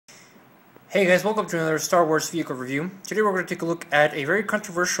Hey guys, welcome to another Star Wars vehicle review. Today we're going to take a look at a very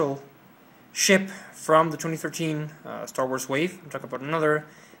controversial ship from the 2013 Star Wars wave. I'm talking about another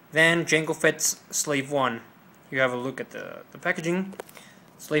than Jango Fett's Slave One. You have a look at the packaging.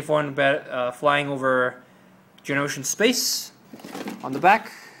 Slave One flying over Geonosian space. On the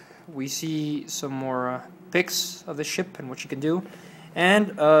back we see some more pics of the ship and what you can do,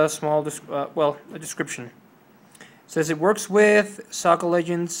 and a small a description. It says it works with Saga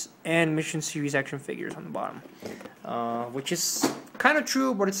Legends and Mission Series action figures on the bottom, which is kind of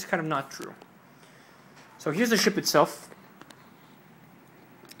true, but it's kind of not true. So here's the ship itself,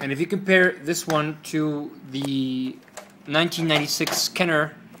 and if you compare this one to the 1996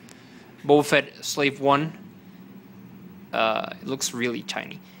 Kenner Boba Fett Slave One, it looks really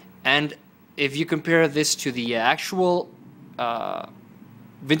tiny. And if you compare this to the actual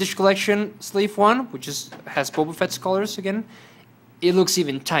Vintage Collection Slave One, which has Boba Fett's colors again, it looks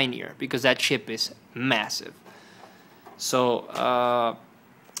even tinier because that ship is massive. So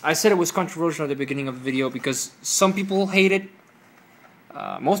I said it was controversial at the beginning of the video because some people hate it.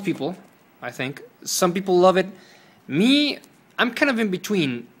 Most people, I think. Some people love it. Me, I'm kind of in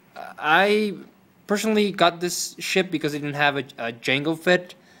between. I personally got this ship because it didn't have a Jango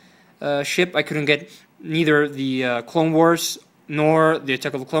Fett ship. I couldn't get neither the Clone Wars nor the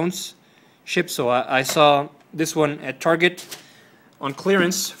Attack of the Clones ship, so I saw this one at Target on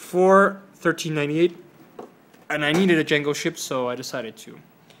clearance for $13.98, and I needed a Jango ship, so I decided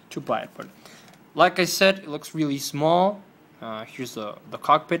to buy it. But like I said, it looks really small. Here's the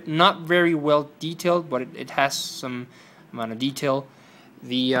cockpit, not very well detailed, but it has some amount of detail.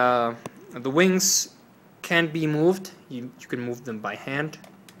 The wings can be moved. You can move them by hand,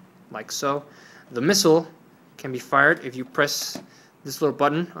 like so. The missile can be fired if you press this little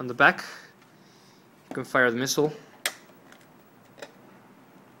button on the back. You can fire the missile.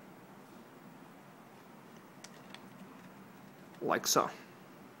 Like so.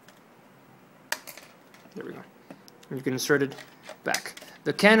 There we go. And you can insert it back.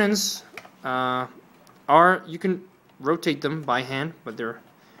 The cannons you can rotate them by hand, but they're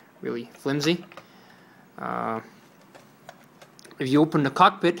really flimsy. If you open the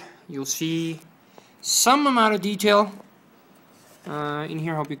cockpit, you'll see some amount of detail in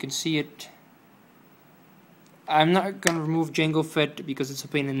here. Hope you can see it. I'm not going to remove Jango Fett because it's a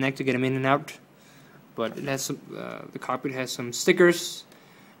pain in the neck to get him in and out, but it has some, the cockpit has some stickers.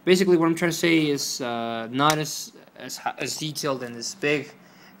 Basically what I'm trying to say is not as detailed and as big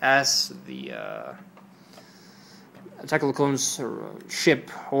as the Attack of the Clones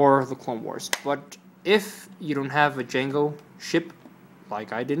ship or the Clone Wars. But if you don't have a Jango ship,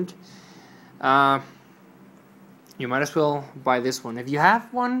 like I didn't, you might as well buy this one. If you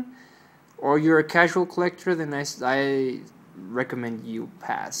have one, or you're a casual collector, then I recommend you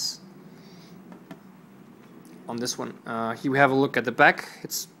pass on this one. Here we have a look at the back.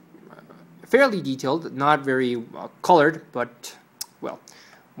 It's fairly detailed, not very colored, but, well,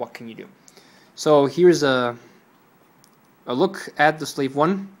 what can you do? So here's a look at the Slave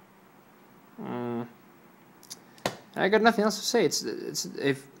One. I got nothing else to say. It's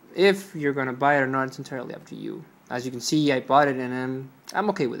if you're gonna buy it or not, it's entirely up to you. As you can see, I bought it and I'm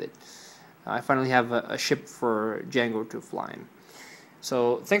okay with it. I finally have a ship for Jango to fly in.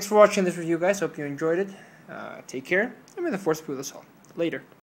 So thanks for watching this review, guys. Hope you enjoyed it. Take care, and may the Force be with us all. Later.